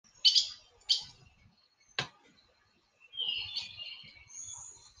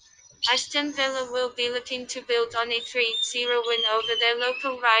Aston Villa will be looking to build on a 3-0 win over their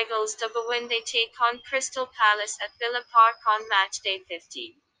local rivals double when they take on Crystal Palace at Villa Park on matchday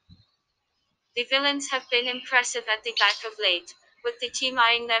 15. The Villains have been impressive at the back of late, with the team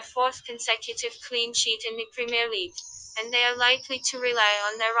eyeing their fourth consecutive clean sheet in the Premier League, and they are likely to rely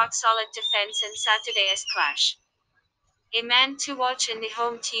on their rock-solid defence in Saturday's clash. A man to watch in the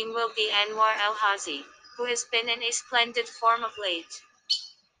home team will be Anwar El-Ghazi, who has been in a splendid form of late.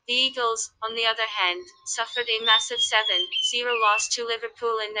 The Eagles, on the other hand, suffered a massive 7-0 loss to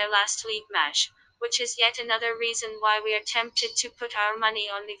Liverpool in their last league match, which is yet another reason why we are tempted to put our money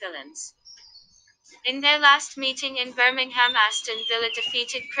on the Villains. In their last meeting in Birmingham, Aston Villa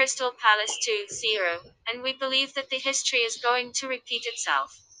defeated Crystal Palace 2-0, and we believe that the history is going to repeat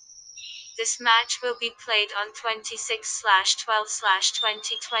itself. This match will be played on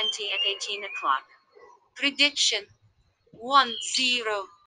 26/12/2020 at 18 o'clock. Prediction 1-0.